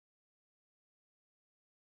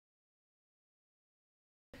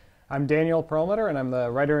I'm Daniel Perlmutter, and I'm the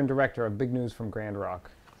writer and director of Big News from Grand Rock.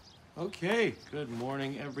 Okay, good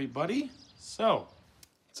morning, everybody. So,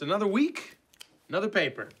 it's another week, another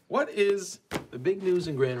paper. What is the big news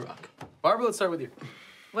in Grand Rock? Barbara, let's start with you.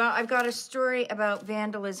 Well, I've got a story about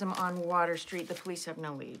vandalism on Water Street. The police have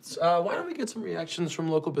no leads. Why don't we get some reactions from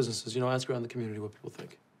local businesses? You know, ask around the community what people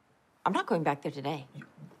think. I'm not going back there today.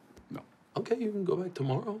 No. Okay, you can go back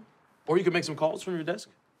tomorrow. Or you can make some calls from your desk.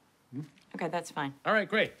 Okay, that's fine. All right,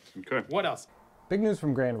 great. Okay. What else? Big News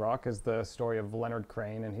from Grand Rock is the story of Leonard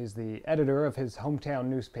Crane, and he's the editor of his hometown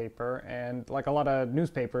newspaper. And like a lot of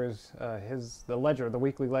newspapers, the Ledger, the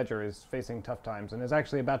Weekly Ledger, is facing tough times and is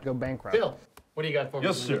actually about to go bankrupt. Bill, what do you got for me?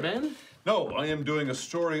 Yes, sir. Man? No, I am doing a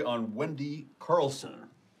story on Wendy Carlson.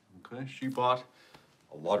 Okay, she bought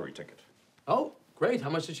a lottery ticket. Oh, great. How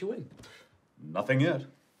much did she win? Nothing yet.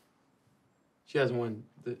 She hasn't won.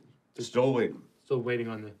 Still waiting. Still waiting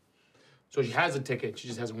on the... So she has a ticket. She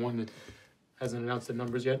just hasn't won it. Hasn't announced the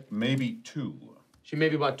numbers yet? Maybe 2. She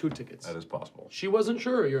maybe bought 2 tickets. That is possible. She wasn't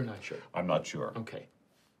sure, or you're not sure? I'm not sure. Okay.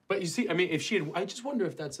 But you see, I mean, if she had, I just wonder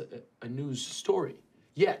if that's a news story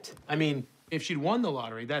yet. I mean, if she'd won the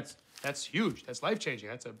lottery, that's huge. That's life-changing.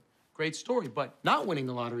 That's a great story. But not winning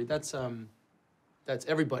the lottery, that's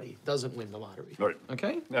everybody doesn't win the lottery. Right.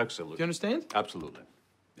 Okay? Absolutely. Do you understand? Absolutely.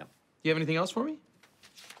 Yeah. Do you have anything else for me?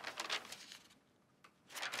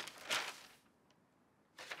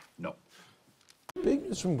 No. Big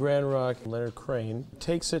News from Grand Rock, Leonard Crane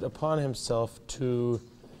takes it upon himself to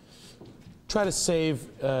try to save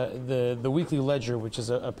the Weekly Ledger, which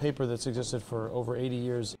is a paper that's existed for over 80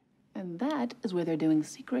 years. And that is where they're doing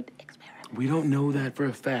secret experiments. We don't know that for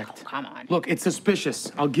a fact. Oh, come on. Look, it's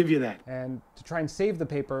suspicious. I'll give you that. And to try and save the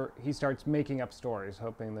paper, he starts making up stories,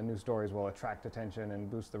 hoping the new stories will attract attention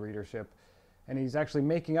and boost the readership. And he's actually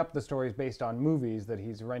making up the stories based on movies that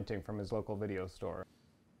he's renting from his local video store.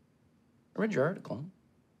 I read your article.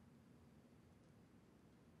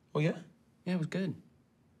 Oh, yeah? Yeah, it was good.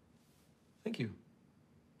 Thank you.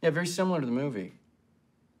 Yeah, very similar to the movie.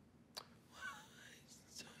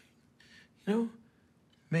 You know,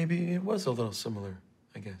 maybe it was a little similar,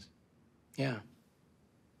 I guess. Yeah.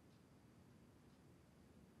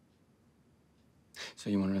 So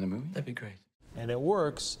you want to run the movie? That'd be great. And it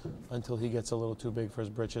works until he gets a little too big for his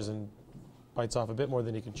britches and bites off a bit more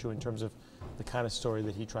than he can chew in terms of the kind of story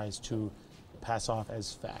that he tries to pass off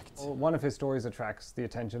as fact. Well, one of his stories attracts the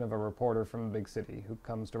attention of a reporter from a big city who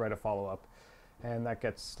comes to write a follow-up, and that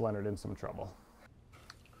gets Leonard in some trouble.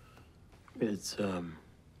 It's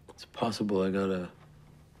possible I got a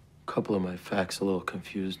couple of my facts a little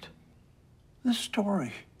confused. This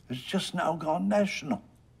story has just now gone national.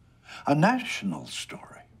 A national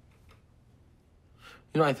story.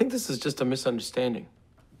 You know, I think this is just a misunderstanding.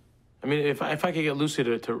 I mean, if I could get Lucy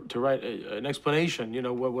to write an explanation, you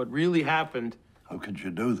know, what really happened. How could you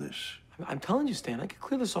do this? I'm telling you, Stan, I could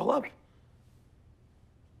clear this all up.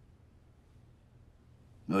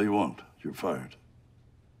 No, you won't. You're fired.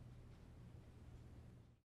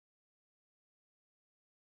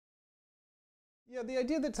 Yeah, the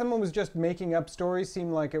idea that someone was just making up stories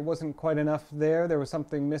seemed like it wasn't quite enough there. There was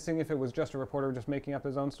something missing if it was just a reporter just making up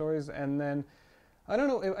his own stories. And then, I don't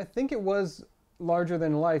know, I think it was larger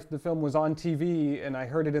than life. The film was on TV, and I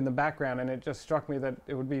heard it in the background, and it just struck me that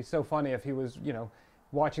it would be so funny if he was, you know,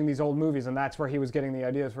 watching these old movies, and that's where he was getting the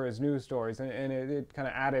ideas for his news stories. And it kind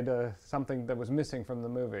of added something that was missing from the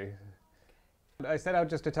movie. I set out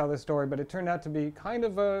just to tell this story, but it turned out to be kind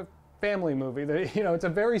of a family movie. You know, it's a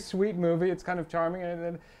very sweet movie. It's kind of charming,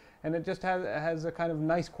 and it just has a kind of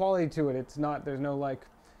nice quality to it. It's not, there's no like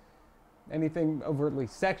anything overtly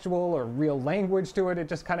sexual or real language to it. It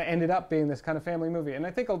just kind of ended up being this kind of family movie. And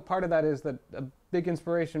I think a part of that is that a big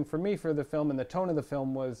inspiration for me for the film and the tone of the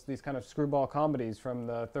film was these kind of screwball comedies from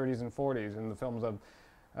the 30s and 40s in the films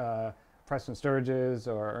of Preston Sturges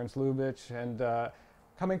or Ernst Lubitsch, and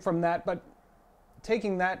coming from that, but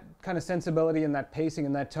taking that kind of sensibility and that pacing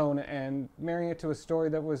and that tone and marrying it to a story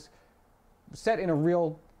that was set in a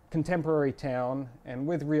real contemporary town and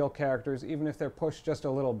with real characters, even if they're pushed just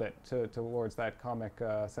a little bit towards that comic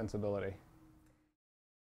sensibility.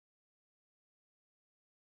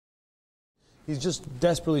 He's just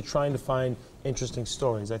desperately trying to find interesting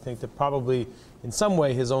stories. I think that probably in some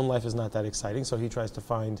way his own life is not that exciting, so he tries to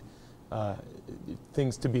find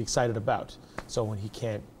things to be excited about. So when he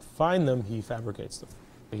can't find them, he fabricates them.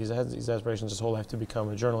 He's had these aspirations his whole life to become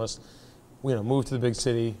a journalist. You know, move to the big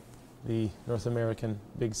city, the North American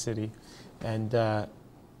big city, and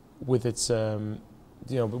with its, you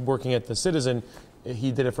know, working at the Citizen,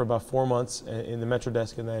 he did it for about 4 months in the Metro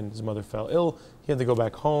desk, and then his mother fell ill. He had to go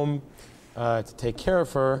back home to take care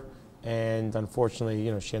of her, And unfortunately,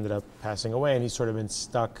 you know, she ended up passing away, and he's sort of been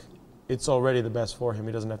stuck. It's already the best for him.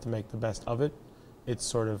 He doesn't have to make the best of it. It's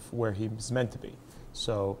sort of where he's meant to be.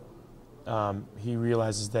 So he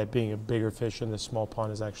realizes that being a bigger fish in this small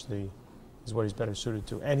pond is what he's better suited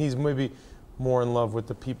to. And he's maybe more in love with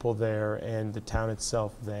the people there and the town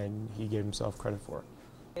itself than he gave himself credit for.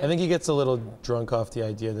 I think he gets a little drunk off the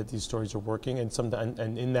idea that these stories are working,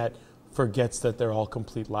 and in that forgets that they're all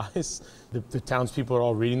complete lies. The townspeople are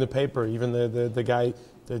all reading the paper. Even the guy,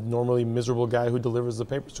 the normally miserable guy who delivers the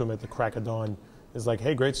papers to him at the crack of dawn, is like,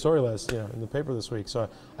 "Hey, great story in the paper this week." So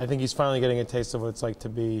I think he's finally getting a taste of what it's like to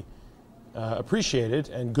be appreciated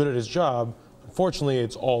and good at his job. Unfortunately,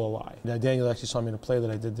 it's all a lie. Now, Daniel actually saw me in a play that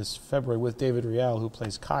I did this February with David Rial, who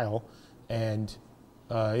plays Kyle, and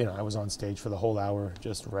I was on stage for the whole hour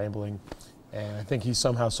just rambling, and I think he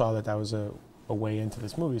somehow saw that was a way into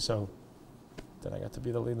this movie, so then I got to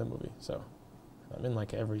be the lead in the movie. So I'm in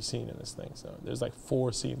like every scene in this thing, so there's like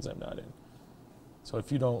 4 scenes I'm not in. So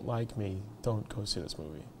if you don't like me, don't go see this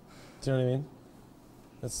movie. Do you know what I mean?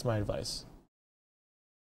 That's my advice.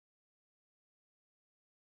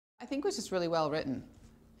 I think it was just really well written.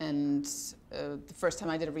 And the first time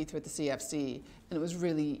I did a read-through at the CFC, and it was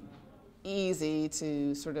really easy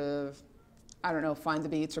to sort of, I don't know, find the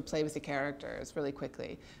beats or play with the characters really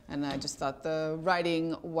quickly. And I just thought the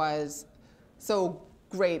writing was so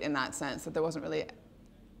great in that sense that there wasn't really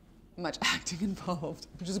much acting involved,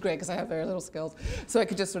 which is great because I have very little skills. So I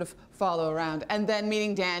could just sort of follow around. And then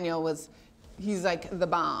meeting Daniel he's like the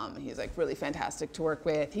bomb. He's like really fantastic to work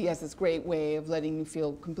with. He has this great way of letting you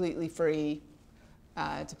feel completely free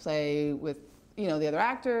to play with, the other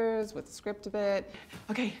actors, with the script a bit.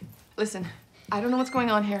 Okay, listen, I don't know what's going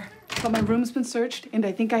on here, but my room's been searched and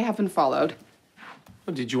I think I have been followed.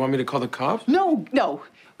 Oh, did you want me to call the cops? No,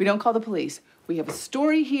 we don't call the police. We have a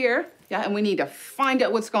story here, and we need to find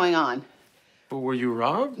out what's going on. But were you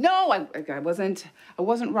robbed? No, I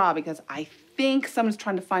wasn't robbed because I think someone's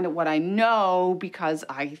trying to find out what I know because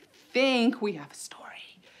I think we have a story.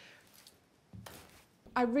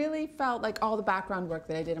 I really felt like all the background work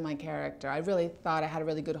that I did in my character, I really thought I had a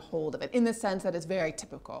really good hold of it, in the sense that it's very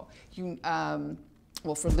typical.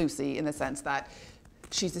 For Lucy, in the sense that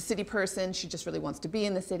she's a city person, she just really wants to be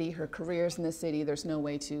in the city, her career's in the city, there's no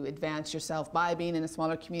way to advance yourself by being in a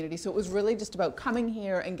smaller community. So it was really just about coming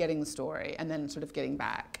here and getting the story and then sort of getting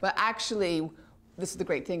back. But actually, this is the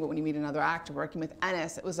great thing, but when you meet another actor working with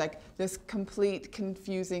Ennis, it was like this complete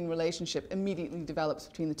confusing relationship immediately develops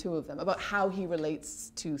between the two of them about how he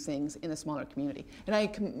relates to things in a smaller community. And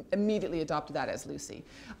I immediately adopted that as Lucy.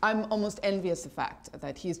 I'm almost envious of the fact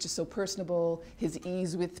that he's just so personable, his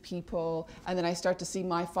ease with people, and then I start to see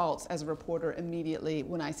my faults as a reporter immediately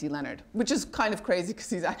when I see Leonard, which is kind of crazy because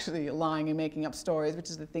he's actually lying and making up stories, which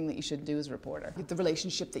is the thing that you should do as a reporter. The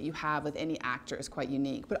relationship that you have with any actor is quite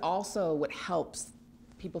unique, but also what helps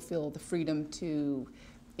people feel the freedom to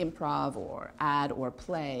improv or add or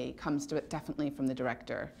play comes to it definitely from the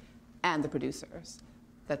director and the producers,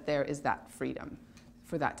 that there is that freedom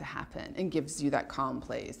for that to happen and gives you that calm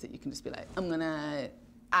place that you can just be like, I'm gonna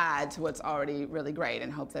add to what's already really great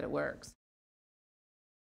and hope that it works.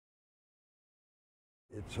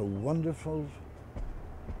 It's a wonderful,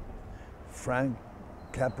 Frank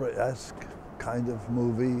Capra-esque kind of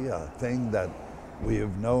movie, a thing that we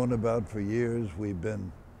have known about for years. We've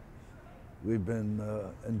been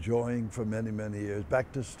enjoying for many, many years.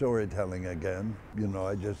 Back to storytelling again.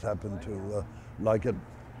 I just happen to like it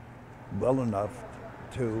well enough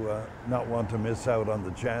to not want to miss out on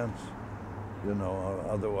the chance.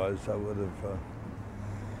 Otherwise I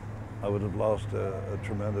would have lost a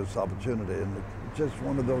tremendous opportunity. And it's just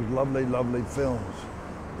one of those lovely, lovely films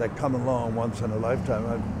that come along once in a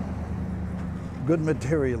lifetime. Good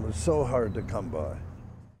material is so hard to come by.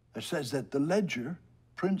 It says that the ledger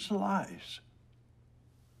prints lies.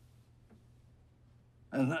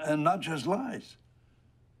 And not just lies.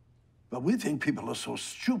 But we think people are so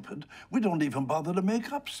stupid, we don't even bother to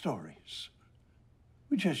make up stories.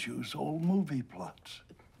 We just use old movie plots.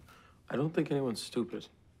 I don't think anyone's stupid.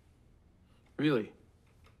 Really.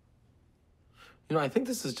 I think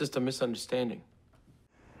this is just a misunderstanding.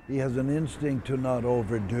 He has an instinct to not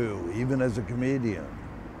overdo, even as a comedian.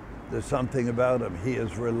 There's something about him. He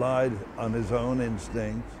has relied on his own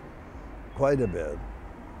instincts quite a bit,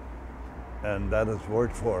 and that has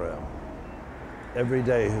worked for him. Every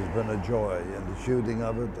day has been a joy in the shooting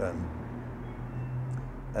of it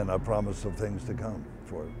and a promise of things to come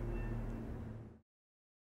for it.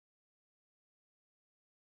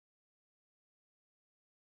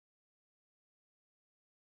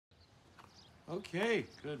 Okay,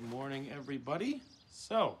 good morning, everybody.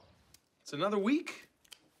 So, it's another week.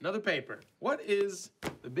 another paper. What is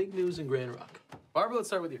the big news in Grand Rock? Barbara, let's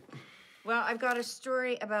start with you. Well, I've got a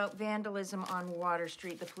story about vandalism on Water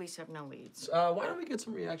Street. The police have no leads. Why don't we get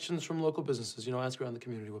some reactions from local businesses? You know, ask around the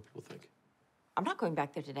community what people think. I'm not going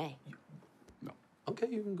back there today. No. Okay,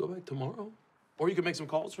 you can go back tomorrow. Or you can make some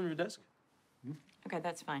calls from your desk. Okay,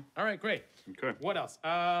 that's fine. All right, great. Okay. What else?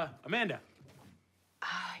 Amanda.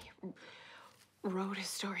 I wrote a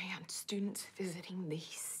story on students visiting the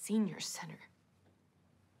senior center.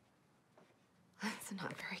 That's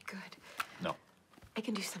not very good. No. I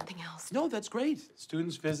can do something else. No, that's great.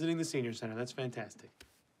 Students visiting the senior center. That's fantastic.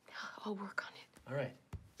 I'll work on it. All right.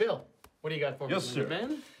 Bill, what do you got for me? Yes, sir.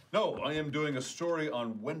 Man? No, I am doing a story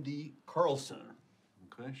on Wendy Carlson.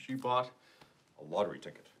 Okay, she bought a lottery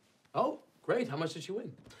ticket. Oh, great. How much did she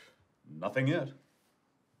win? Nothing yet.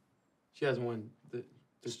 She hasn't won.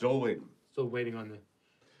 Still waiting. Still waiting on the.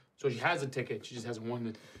 So she has a ticket. She just hasn't won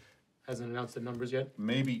it. Hasn't announced the numbers yet.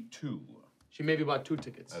 Maybe 2. She maybe bought 2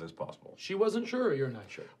 tickets. That is possible. She wasn't sure, or you're not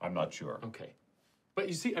sure? I'm not sure. Okay. But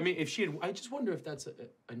you see, I mean, if she had, I just wonder if that's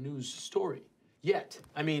a news story yet.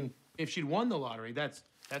 I mean, if she'd won the lottery, that's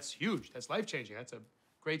huge. That's life-changing. That's a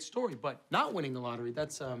great story. But not winning the lottery,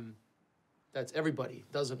 that's everybody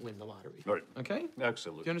doesn't win the lottery. Right. Okay?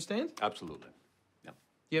 Absolutely. Do you understand? Absolutely. Yeah.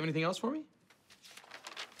 Do you have anything else for me?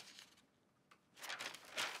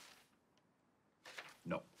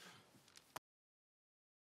 No.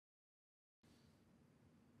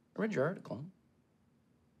 I read your article.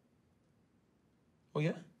 Oh,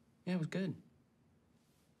 yeah? Yeah, it was good.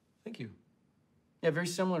 Thank you. Yeah, very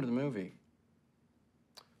similar to the movie.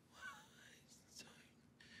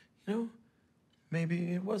 You know,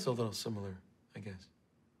 maybe it was a little similar, I guess.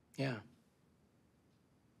 Yeah.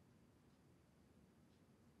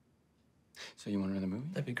 So you want another movie?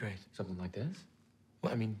 That'd be great. Something like this?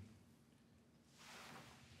 Well, I mean,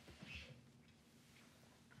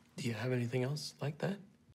 do you have anything else like that?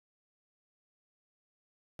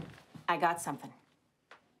 I got something.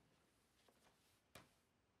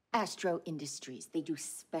 Astro Industries, they do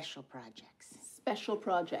special projects. Special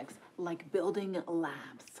projects, like building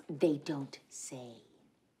labs. They don't say.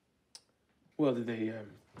 Well, did they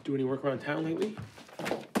do any work around town lately?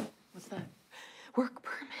 What's that? Work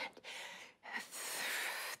permit.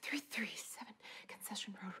 337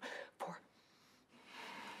 Concession Road 4.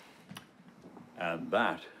 And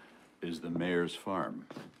that is the mayor's farm.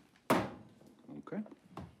 Okay.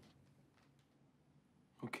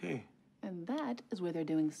 Okay. And that is where they're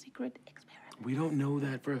doing secret experiments. We don't know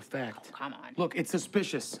that for a fact. Oh, come on. Look, it's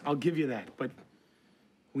suspicious. I'll give you that, but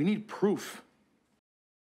we need proof.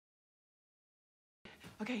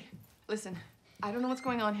 Okay, listen. I don't know what's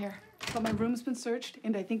going on here, but my room's been searched,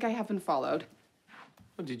 and I think I have been followed.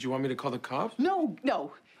 Oh, did you want me to call the cops? No,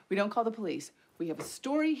 we don't call the police. We have a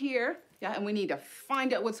story here, yeah, and we need to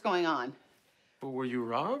find out what's going on. Well, were you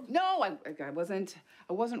robbed? No, I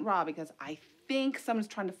wasn't robbed because I think someone's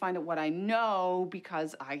trying to find out what I know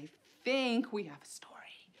because I think we have a story.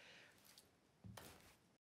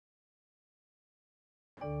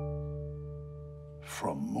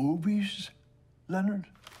 From movies, Leonard?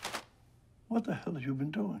 What the hell have you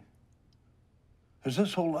been doing? Has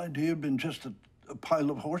this whole idea been just a pile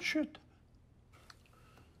of horseshit?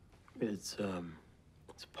 It's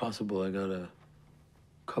possible I got a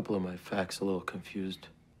couple of my facts a little confused.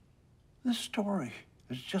 This story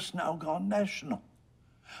has just now gone national.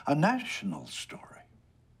 A national story.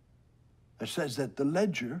 It says that the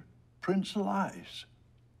Ledger prints lies.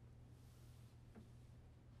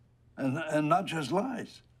 And not just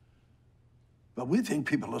lies. But we think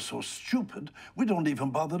people are so stupid, we don't even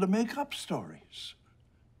bother to make up stories.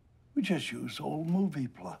 We just use old movie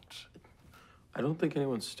plots. I don't think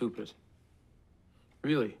anyone's stupid.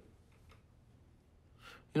 Really.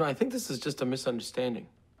 You know, I think this is just a misunderstanding.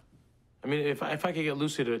 I mean, if I could get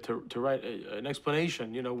Lucy to write an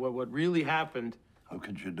explanation, you know, what really happened. How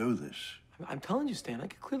could you do this? I'm telling you, Stan, I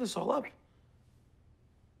could clear this all up.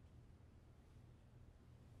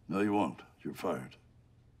 No, you won't. You're fired.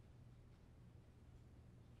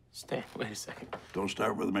 Stan, wait a second. Don't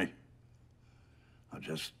start with me. Now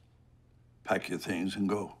just pack your things and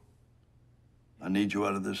go. I need you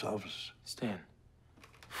out of this office. Stan.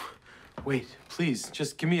 Wait, please,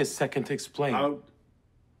 just give me a second to explain. Out.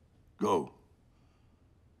 Go.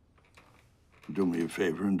 Do me a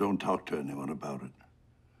favor and don't talk to anyone about it.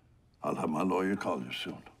 I'll have my lawyer call you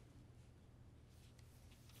soon.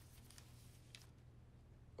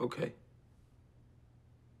 Okay.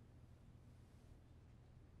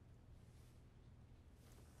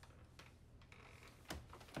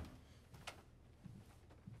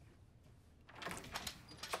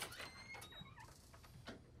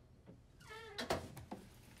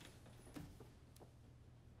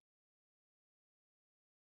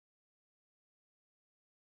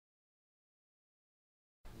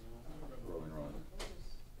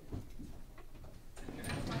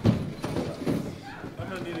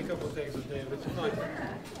 things with David. It's fun.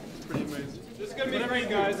 It's pretty amazing. This is gonna be great,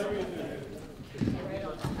 guys.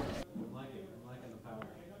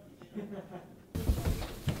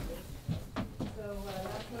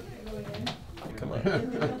 Come on.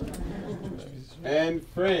 And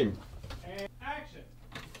frame. And action.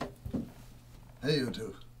 Hey, you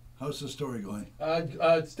two. How's the story going?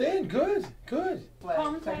 Stan, good.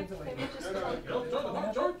 Contact.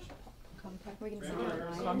 George. We can see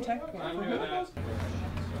it. Contact?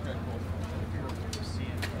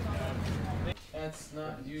 That's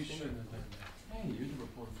not, you shouldn't have done that. Hey, you're the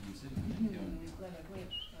reporter from the city. What are you doing?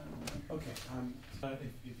 Okay,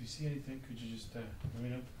 if you see anything, could you just let me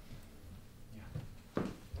know?